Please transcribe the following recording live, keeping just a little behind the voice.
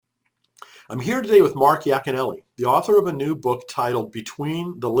I'm here today with Mark Yaconelli, the author of a new book titled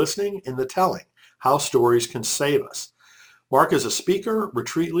Between the Listening and the Telling: How Stories Can Save Us. Mark is a speaker,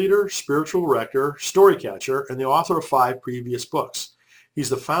 retreat leader, spiritual director, story catcher, and the author of 5 previous books. He's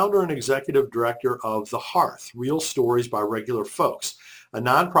the founder and executive director of The Hearth, Real Stories by Regular Folks, a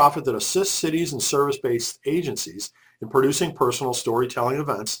nonprofit that assists cities and service-based agencies in producing personal storytelling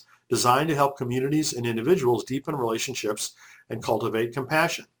events designed to help communities and individuals deepen relationships and cultivate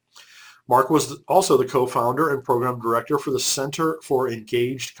compassion. Mark was also the co-founder and program director for the Center for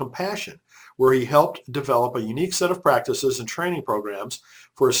Engaged Compassion, where he helped develop a unique set of practices and training programs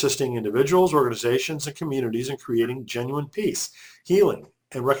for assisting individuals, organizations, and communities in creating genuine peace, healing,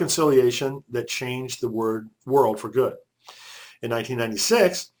 and reconciliation that changed the world for good. In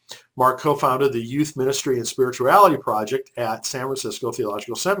 1996, Mark co-founded the Youth Ministry and Spirituality Project at San Francisco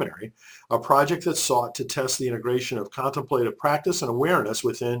Theological Seminary, a project that sought to test the integration of contemplative practice and awareness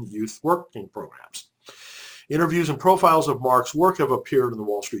within youth working programs. Interviews and profiles of Mark's work have appeared in the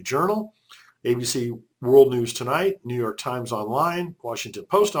Wall Street Journal, ABC World News Tonight, New York Times Online, Washington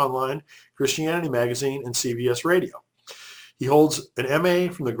Post Online, Christianity Magazine, and CBS Radio. He holds an MA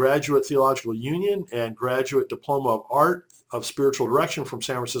from the Graduate Theological Union and Graduate Diploma of Art of Spiritual Direction from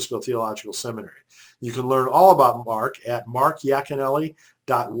San Francisco Theological Seminary. You can learn all about Mark at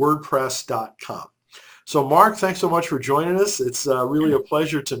markyaconelli.wordpress.com. So Mark, thanks so much for joining us. It's really a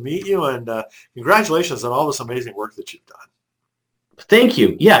pleasure to meet you, and congratulations on all this amazing work that you've done. Thank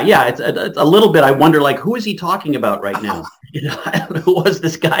you. Yeah. It's a little bit. I wonder, who is he talking about right now? I don't know, who was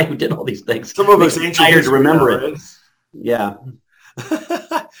this guy who did all these things? Some of us ancient tired to remember now, it. Right? Yeah.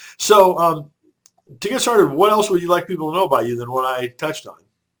 So, to get started, what else would you like people to know about you than what I touched on?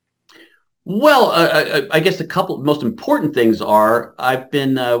 Well, I guess a couple of most important things are I've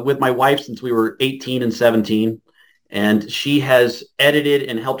been with my wife since we were 18 and 17, and she has edited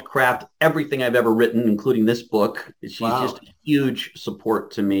and helped craft everything I've ever written, including this book. She's just a huge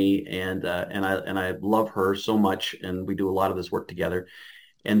support to me, and I love her so much, and we do a lot of this work together.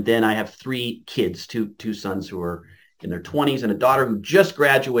 And then I have 3 kids, two sons who are in their 20s, and a daughter who just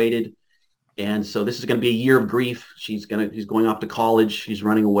graduated. And so this is going to be a year of grief. She's going off to college. She's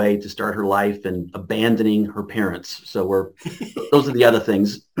running away to start her life and abandoning her parents. So those are the other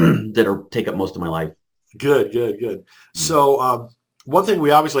things that take up most of my life. Good. So one thing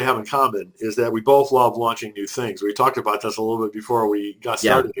we obviously have in common is that we both love launching new things. We talked about this a little bit before we got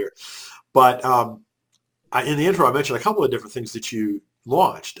started here. But in the intro, I mentioned a couple of different things that you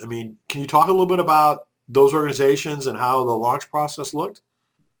launched. I mean, can you talk a little bit about those organizations and how the launch process looked?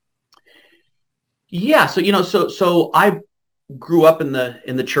 Yeah, so I grew up in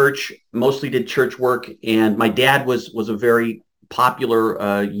the church, mostly did church work, and my dad was a very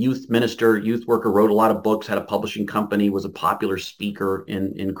popular youth minister, youth worker, wrote a lot of books, had a publishing company, was a popular speaker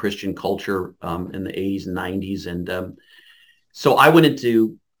in Christian culture in the 80s and 90s, and so I went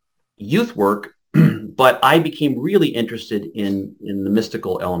into youth work, but I became really interested in the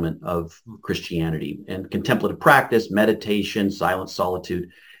mystical element of Christianity and contemplative practice, meditation, silent solitude,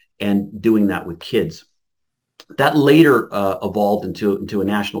 and doing that with kids. That later evolved into a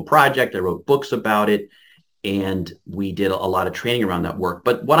national project. I wrote books about it, and we did a lot of training around that work.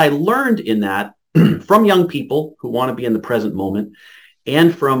 But what I learned in that from young people who want to be in the present moment,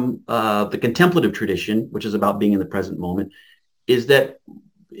 and from the contemplative tradition, which is about being in the present moment, is that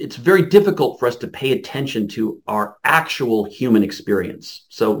it's very difficult for us to pay attention to our actual human experience.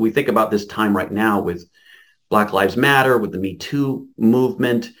 So we think about this time right now with Black Lives Matter, with the Me Too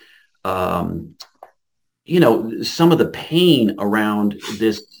movement, some of the pain around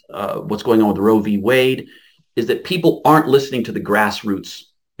this, what's going on with Roe v. Wade, is that people aren't listening to the grassroots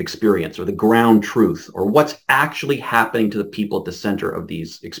experience or the ground truth or what's actually happening to the people at the center of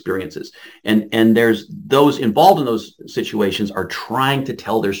these experiences. And there's those involved in those situations are trying to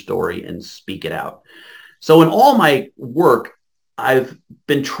tell their story and speak it out. So in all my work, I've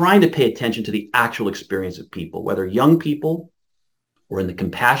been trying to pay attention to the actual experience of people, whether young people or in the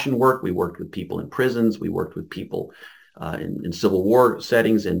compassion work. We worked with people in prisons. We worked with people in civil war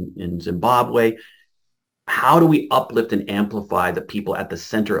settings in Zimbabwe. How do we uplift and amplify the people at the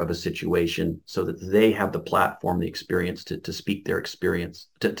center of a situation so that they have the platform, the experience to speak their experience,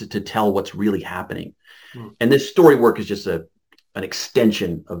 to tell what's really happening? And this story work is just an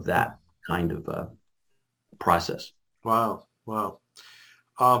extension of that kind of process. Wow.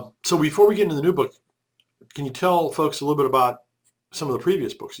 So before we get into the new book, can you tell folks a little bit about some of the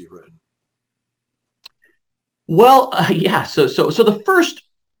previous books you've written? Well, yeah. So the first,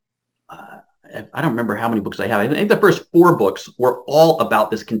 I don't remember how many books I have. I think the first 4 books were all about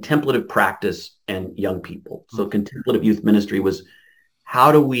this contemplative practice and young people. So contemplative youth ministry was,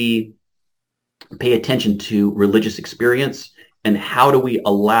 how do we pay attention to religious experience, and how do we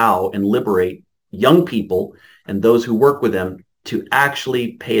allow and liberate young people and those who work with them to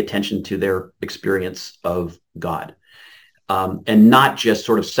actually pay attention to their experience of God, and not just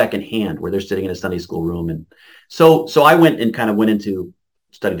sort of secondhand where they're sitting in a Sunday school room. And so I went into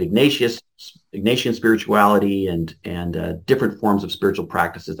studied Ignatian spirituality and different forms of spiritual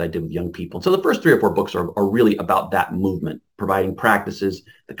practices I did with young people. And so the first 3 or 4 books are really about that movement, providing practices,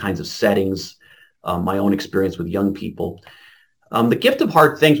 the kinds of settings, my own experience with young people. The Gift of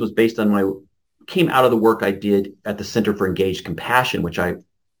Hard Things was based on came out of the work I did at the Center for Engaged Compassion, which I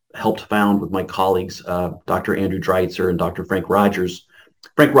helped found with my colleagues, Dr. Andrew Dreitzer and Dr. Frank Rogers.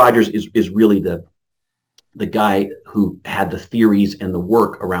 Frank Rogers is really the guy who had the theories and the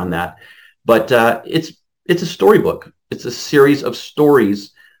work around that. But it's a storybook. It's a series of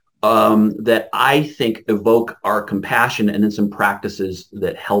stories that I think evoke our compassion, and then some practices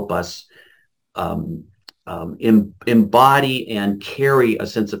that help us embody and carry a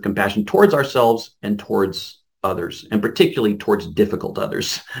sense of compassion towards ourselves and towards others, and particularly towards difficult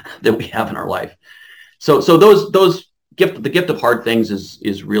others that we have in our life. So the Gift of Hard Things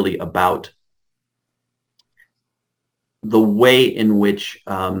is really about the way in which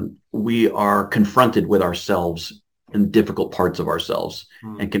we are confronted with ourselves and difficult parts of ourselves,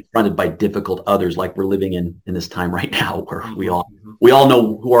 and confronted by difficult others, like we're living in this time right now, where we all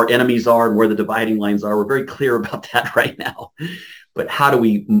know who our enemies are and where the dividing lines are. We're very clear about that right now. But how do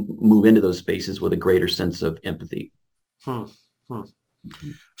we move into those spaces with a greater sense of empathy?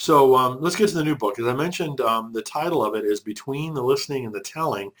 So let's get to the new book. As I mentioned, the title of it is Between the Listening and the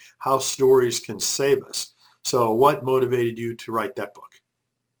Telling, How Stories Can Save Us. So what motivated you to write that book?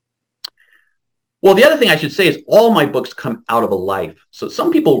 Well, the other thing I should say is all my books come out of a life. So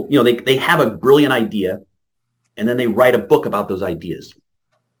some people, they have a brilliant idea, and then they write a book about those ideas.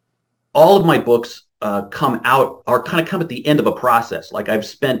 All of my books come at the end of a process. Like I've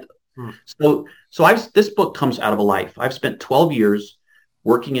spent, this book comes out of a life. I've spent 12 years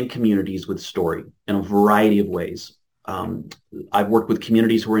working in communities with story in a variety of ways. I've worked with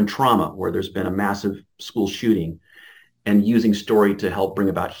communities who are in trauma, where there's been a massive school shooting, and using story to help bring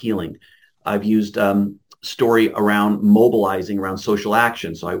about healing. I've used story around mobilizing around social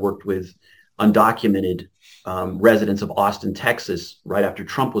action. So I worked with undocumented residents of Austin, Texas, right after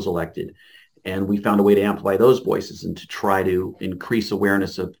Trump was elected. And we found a way to amplify those voices and to try to increase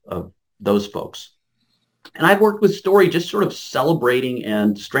awareness of those folks. And I've worked with story just sort of celebrating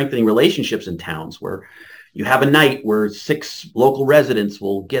and strengthening relationships in towns, where you have a night where 6 local residents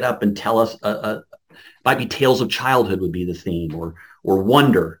will get up and tell us, might be tales of childhood would be the theme, or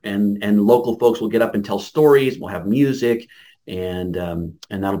wonder, and local folks will get up and tell stories. We'll have music, and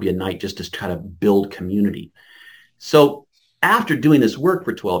that'll be a night just to try to build community. So after doing this work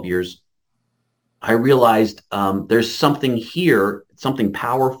for 12 years, I realized there's something here, something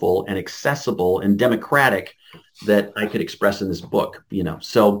powerful and accessible and democratic that I could express in this book.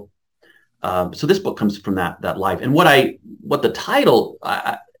 So this book comes from that life. And what the title,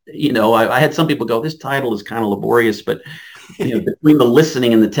 I had some people go, this title is kind of laborious, but between the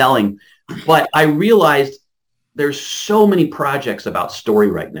listening and the telling. But I realized there's so many projects about story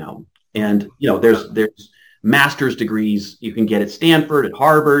right now, and there's master's degrees you can get at Stanford, at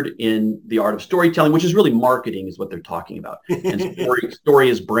Harvard, in the art of storytelling, which is really marketing, is what they're talking about. And story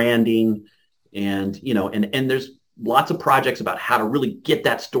is branding, and there's lots of projects about how to really get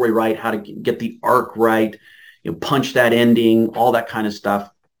that story right, how to get the arc right, punch that ending, all that kind of stuff.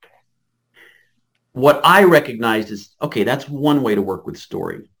 What I recognized is, okay, that's one way to work with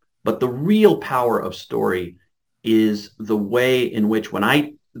story. But the real power of story is the way in which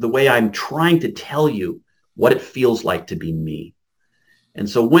the way I'm trying to tell you what it feels like to be me. And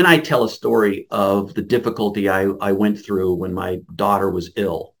so when I tell a story of the difficulty I went through when my daughter was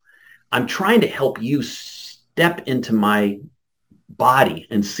ill, I'm trying to help you step into my body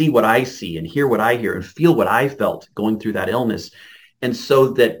and see what I see and hear what I hear and feel what I felt going through that illness. And so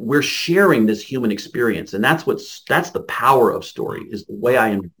that we're sharing this human experience. And that's the power of story, is the way I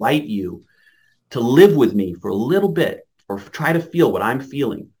invite you to live with me for a little bit, or try to feel what I'm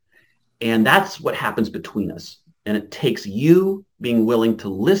feeling. And that's what happens between us. And it takes you being willing to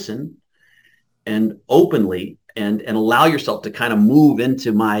listen and openly and allow yourself to kind of move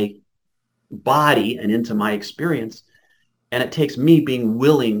into my body and into my experience. And it takes me being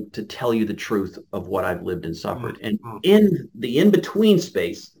willing to tell you the truth of what I've lived and suffered. And in the in-between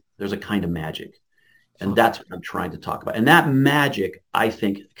space, there's a kind of magic. And that's what I'm trying to talk about. And that magic, I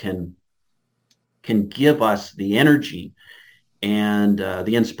think, can give us the energy and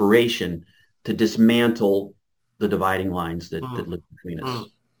the inspiration to dismantle the dividing lines that live between us.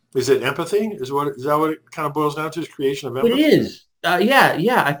 Is it empathy? Is that what it kind of boils down to? Is creation of It empathy? is.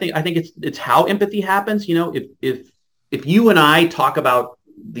 Yeah. I think it's how empathy happens. If you and I talk about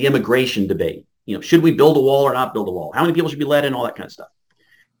the immigration debate, should we build a wall or not build a wall? How many people should be let in? All that kind of stuff.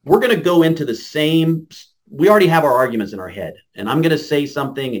 We're going to go into the same. We already have our arguments in our head, and I'm going to say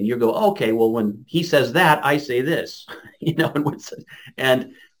something, and you go, okay, well, when he says that, I say this,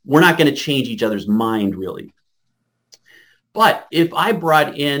 and we're not going to change each other's mind really. But if I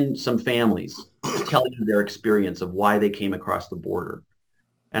brought in some families to tell you their experience of why they came across the border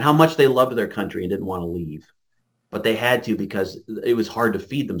and how much they loved their country and didn't want to leave, but they had to because it was hard to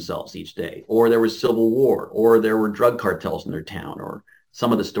feed themselves each day, or there was civil war, or there were drug cartels in their town, or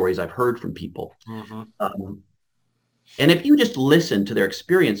some of the stories I've heard from people. Mm-hmm. And if you just listen to their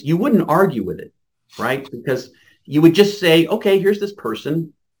experience, you wouldn't argue with it, right? Because you would just say, okay, here's this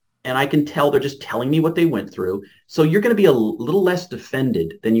person, and I can tell they're just telling me what they went through. So you're going to be a little less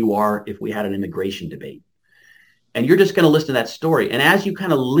defended than you are if we had an immigration debate. And you're just going to listen to that story. And as you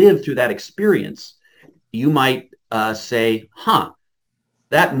kind of live through that experience, you might say,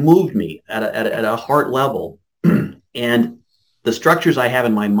 that moved me at a heart level. And the structures I have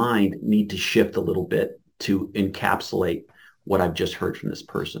in my mind need to shift a little bit to encapsulate what I've just heard from this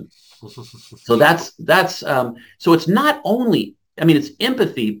person. So so it's not only, it's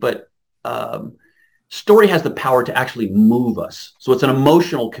empathy, but story has the power to actually move us. So it's an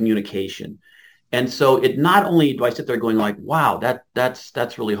emotional communication. And so it not only do I sit there going like, wow,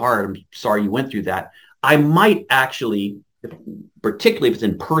 that's really hard. I'm sorry you went through that. I might actually, particularly if it's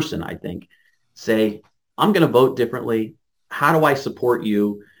in person, I think, say, I'm going to vote differently. How do I support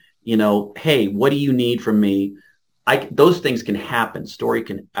you? Hey, what do you need from me? Those things can happen. Story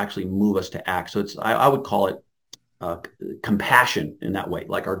can actually move us to act. So I would call it compassion in that way.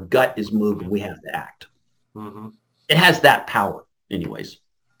 Like our gut is moved and we have to act. Mm-hmm. It has that power anyways.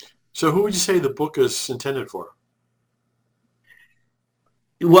 So who would you say the book is intended for?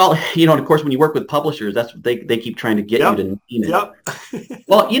 Well, of course, when you work with publishers, that's what they keep trying to get you to name it. Yep.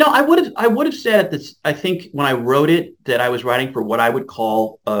 Well, I would have said this. I think when I wrote it, that I was writing for what I would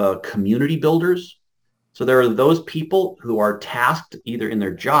call community builders. So there are those people who are tasked either in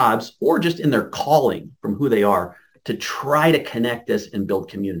their jobs or just in their calling from who they are to try to connect us and build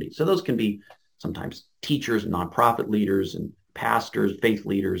community. So those can be sometimes teachers, nonprofit leaders, and pastors, faith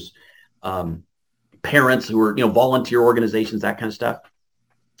leaders, parents who are volunteer organizations, that kind of stuff.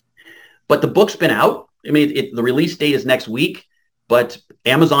 But the book's been out. The release date is next week, but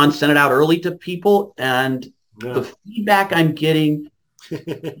Amazon sent it out early to people, and the feedback I'm getting,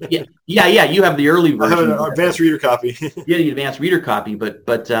 you have the early version. I have an advanced reader copy. The advanced reader copy,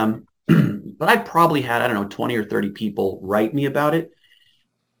 but I probably had 20 or 30 people write me about it,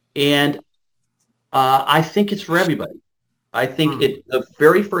 and I think it's for everybody. I think the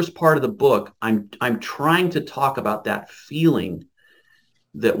very first part of the book, I'm trying to talk about that feeling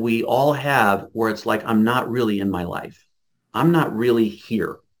that we all have where it's like, I'm not really in my life. I'm not really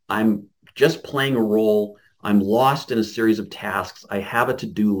here. I'm just playing a role. I'm lost in a series of tasks. I have a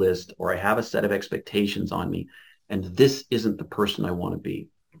to-do list or I have a set of expectations on me. And this isn't the person I want to be.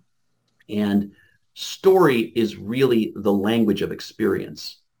 And story is really the language of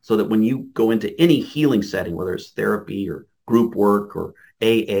experience. So that when you go into any healing setting, whether it's therapy or group work or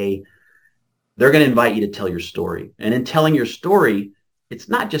AA, they're going to invite you to tell your story. And in telling your story, it's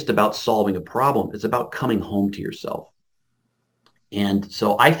not just about solving a problem. It's about coming home to yourself. And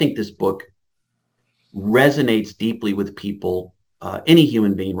so I think this book resonates deeply with people, any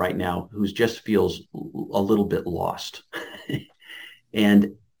human being right now who just feels a little bit lost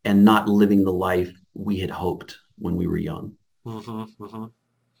and not living the life we had hoped when we were young. Mm-hmm, mm-hmm.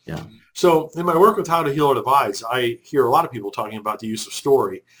 Yeah. So in my work with How to Heal Our Divides, I hear a lot of people talking about the use of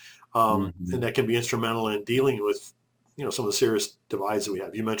story, and that can be instrumental in dealing with some of the serious divides that we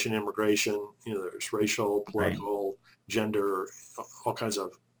have. You mentioned immigration, there's racial, political, gender, all kinds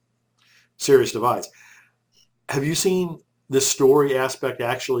of serious divides. Have you seen this story aspect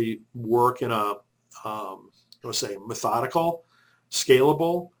actually work in a, let's say, methodical,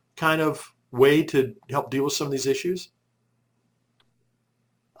 scalable kind of way to help deal with some of these issues?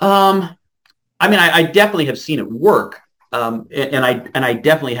 I definitely have seen it work. And I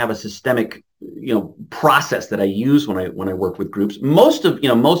definitely have a systemic, process that I use when I work with groups. Most of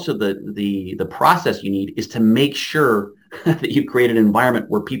the process you need is to make sure that you create an environment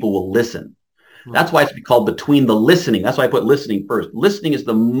where people will listen. That's why it's called between the listening. That's why I put listening first. Listening is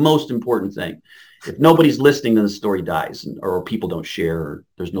the most important thing. If nobody's listening, then the story dies, or people don't share, or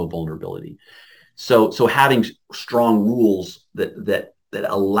there's no vulnerability. So having strong rules that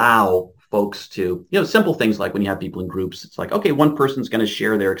allow folks to, simple things like when you have people in groups, it's like, okay, one person's going to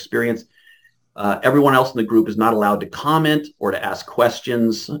share their experience. Everyone else in the group is not allowed to comment or to ask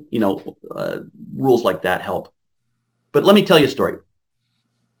questions. Rules like that help. But let me tell you a story.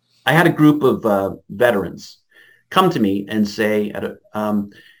 I had a group of veterans come to me and say,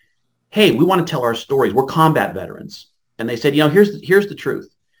 hey, we want to tell our stories. We're combat veterans. And they said, here's the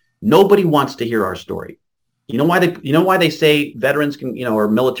truth. Nobody wants to hear our story. You know why they say veterans can, or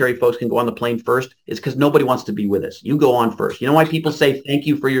military folks can go on the plane first? It's because nobody wants to be with us. You go on first. You know why people say thank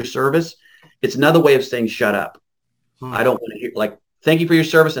you for your service? It's another way of saying shut up. I don't want to hear, thank you for your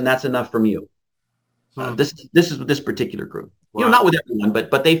service, and that's enough from you. This is with this particular group. Wow. Not with everyone,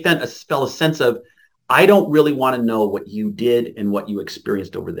 but they felt a sense of, I don't really want to know what you did and what you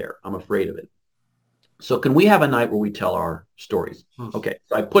experienced over there. I'm afraid of it. So can we have a night where we tell our stories? Okay,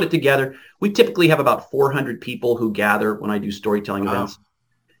 so I put it together. We typically have about 400 people who gather when I do storytelling events.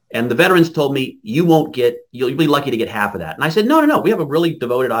 And the veterans told me, you'll be lucky to get half of that. And I said, no, we have a really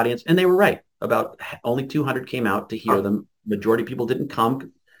devoted audience. And they were right. About only 200 came out to hear them. Majority of people didn't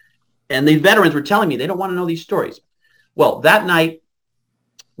come. And the veterans were telling me they don't want to know these stories. Well, that night,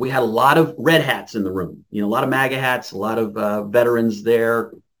 we had a lot of red hats in the room, a lot of MAGA hats, a lot of veterans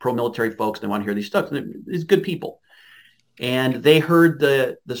there, pro-military folks. They want to hear these stuff. These good people. And they heard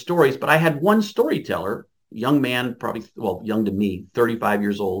the stories, but I had one storyteller, young man, probably, young to me, 35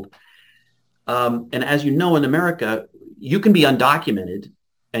 years old. And as you know, in America, you can be undocumented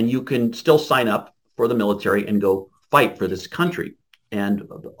and you can still sign up for the military and go fight for this country. And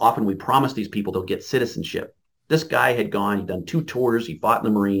often we promise these people they'll get citizenship. This guy had gone, he'd done 2 tours, he fought in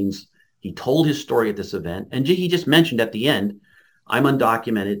the Marines. He told his story at this event. And he just mentioned at the end, I'm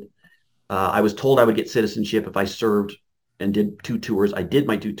undocumented. I was told I would get citizenship if I served and did 2 tours. I did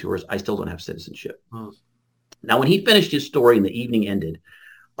my 2 tours. I still don't have citizenship. Now, when he finished his story and the evening ended,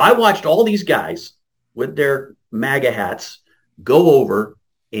 I watched all these guys with their MAGA hats go over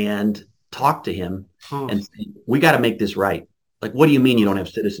and talk to him and say, we got to make this right. What do you mean you don't have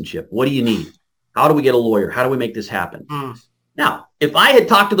citizenship? What do you need? How do we get a lawyer? How do we make this happen? Now, if I had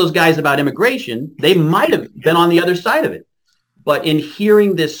talked to those guys about immigration, they might have been on the other side of it. But in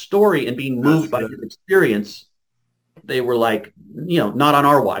hearing this story and being moved by his experience, they were like, not on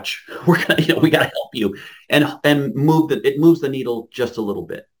our watch. We're gonna, we got to help you, and it moves the needle just a little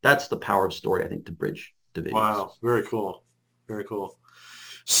bit. That's the power of story, I think, to bridge divisions. Wow, very cool, very cool.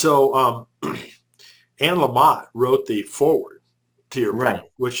 So, Anne Lamott wrote the foreword to your book,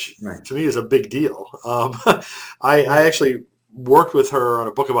 which to me is a big deal. I actually worked with her on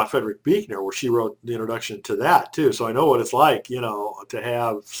a book about Frederick Buechner, where she wrote the introduction to that too. So I know what it's like, to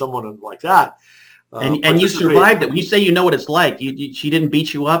have someone like that. And you survived it. When you say you know what it's like, she didn't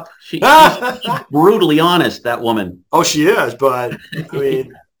beat you up. She's brutally honest, that woman. Oh, she is. But I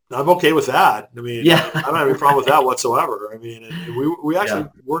mean, I'm okay with that. I mean, I don't have any problem with that whatsoever. I mean, we actually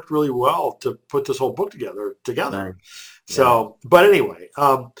worked really well to put this whole book together. Right. So, but anyway,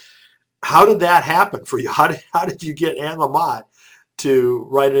 how did that happen for you? How did you get Anne Lamott to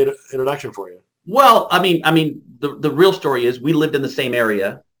write an introduction for you? Well, I mean, the real story is we lived in the same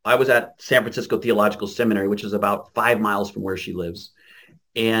area. I was at San Francisco Theological Seminary, which is about 5 miles from where she lives.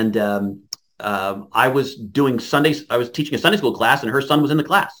 And I was doing Sundays. I was teaching a Sunday school class, and her son was in the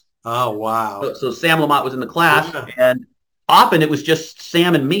class. Oh, wow. So Sam Lamott was in the class, and often it was just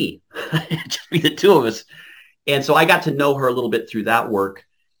Sam and me, just be the 2 of us. And so I got to know her a little bit through that work.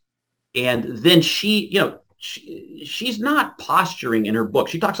 And then she's not posturing in her book.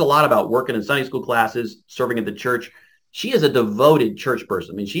 She talks a lot about working in Sunday school classes, serving at the church. She is a devoted church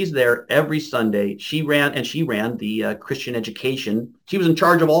person. I mean, she's there every Sunday. She ran the Christian education. She was in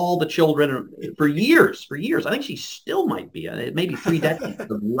charge of all the children for years. I think she still might be. Maybe 3 decades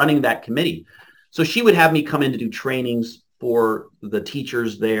of running that committee. So she would have me come in to do trainings for the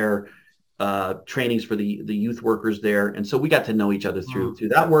teachers there, trainings for the youth workers there. And so we got to know each other through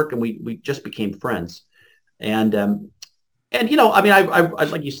that work, and we just became friends. And I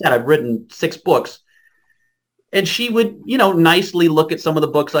like you said, I've written 6 books. And she would, nicely look at some of the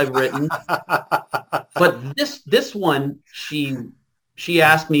books I've written. But this one, she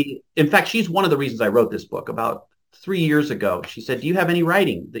asked me, in fact, she's one of the reasons I wrote this book. About 3 years ago, she said, do you have any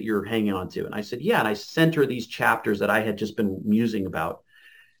writing that you're hanging on to? And I said, yeah. And I sent her these chapters that I had just been musing about.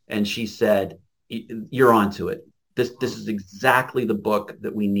 And she said, you're onto it. This is exactly the book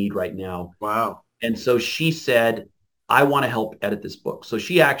that we need right now. Wow. And so she said, I want to help edit this book. So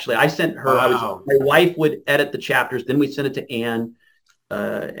I sent her, my wife would edit the chapters. Then we sent it to Anne,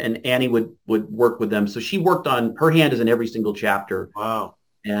 and Annie would work with them. So she worked on, her hand is in every single chapter. Wow.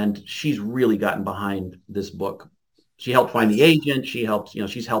 And she's really gotten behind this book She helped find the agent. She helps,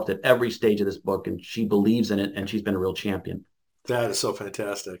 she's helped at every stage of this book, and she believes in it, and she's been a real champion. That is so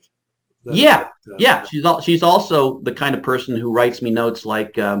fantastic. That is Yeah, yeah. fantastic. She's also the kind of person who writes me notes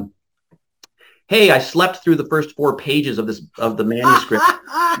like, "Hey, I slept through the first 4 pages of the manuscript.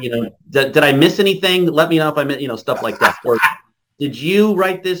 Did I miss anything? Let me know if I missed, stuff like that. Or did you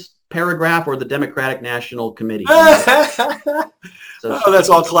write this paragraph or the Democratic National Committee?" So Oh, that's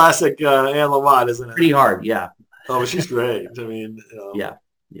all classic Anne Lamott, isn't it? pretty hard. Yeah, Oh, she's great. I mean, yeah,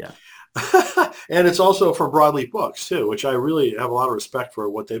 yeah. and it's also from Broadleaf Books too, which I really have a lot of respect for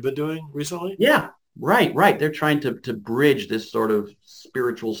what they've been doing recently. Yeah, right, right. They're trying to bridge this sort of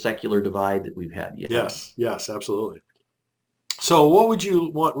spiritual secular divide that we've had. Yeah. Yes, yes, absolutely. So what would you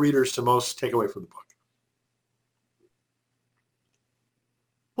want readers to most take away from the book?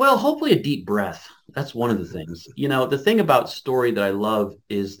 Well, hopefully a deep breath. That's one of the things. The thing about story that I love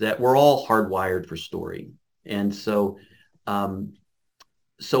is that we're all hardwired for story. And um,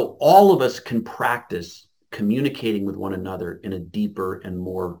 so all of us can practice communicating with one another in a deeper and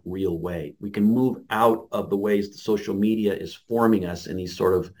more real way. We can move out of the ways the social media is forming us in these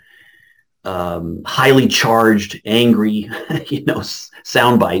sort of highly charged, angry,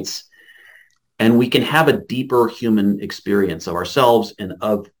 sound bites, and we can have a deeper human experience of ourselves and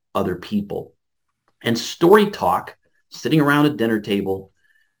of other people. And story talk, sitting around a dinner table,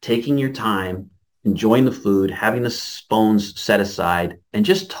 taking your time, enjoying the food, having the phones set aside, and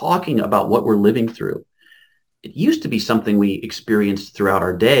just talking about what we're living through. It used to be something we experienced throughout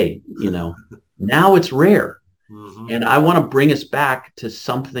our day. Now it's rare. Mm-hmm. And I want to bring us back to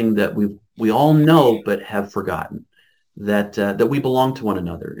something that we all know but have forgotten, that we belong to one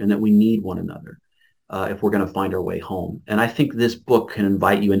another and that we need one another if we're going to find our way home. And I think this book can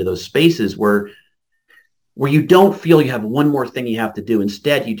invite you into those spaces where you don't feel you have one more thing you have to do.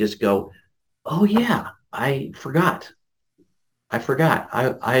 Instead, you just go, "Oh yeah, I forgot. I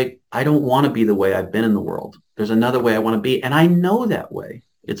don't want to be the way I've been in the world. There's another way I want to be, and I know that way.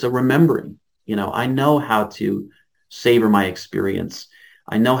 It's a remembering. I know how to savor my experience.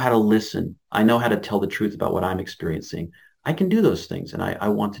 I know how to listen. I know how to tell the truth about what I'm experiencing. I can do those things, and I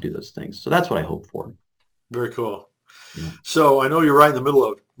want to do those things. So that's what I hope for." Very cool. Yeah. So I know you're right in the middle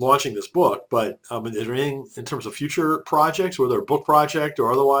of launching this book, but is there anything in terms of future projects, whether a book project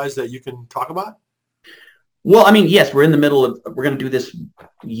or otherwise, that you can talk about? Well, I mean, yes, we're going to do this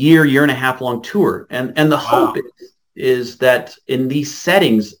year and a half long tour. And the hope is that in these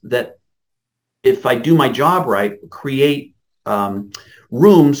settings that if I do my job right, create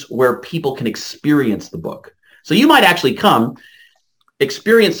rooms where people can experience the book. So you might actually come,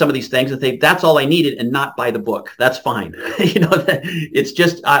 experience some of these things and think that's all I needed and not buy the book. That's fine. It's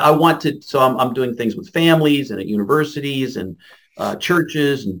just, I want to, so I'm doing things with families and at universities and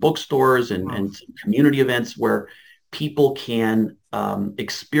churches and bookstores and community events where people can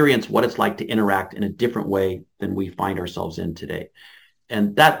experience what it's like to interact in a different way than we find ourselves in today.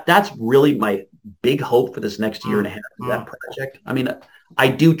 And that's really my big hope for this next year and a half of that project. I mean, I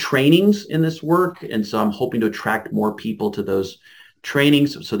do trainings in this work, and so I'm hoping to attract more people to those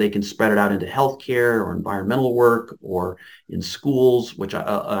trainings so they can spread it out into healthcare or environmental work or in schools, which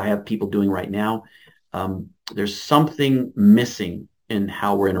I have people doing right now. There's something missing in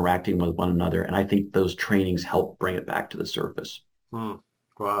how we're interacting with one another, and I think those trainings help bring it back to the surface.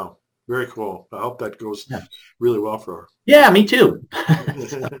 Wow. Very cool. I hope that goes really well for her. Yeah, me too.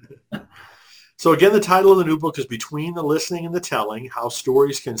 So again, the title of the new book is Between the Listening and the Telling, How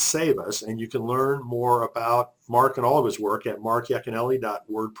Stories Can Save Us. And you can learn more about Mark and all of his work at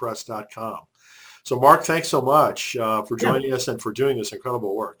markyaconelli.wordpress.com. So Mark, thanks so much for joining us and for doing this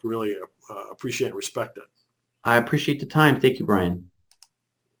incredible work. Really appreciate and respect it. I appreciate the time. Thank you, Brian.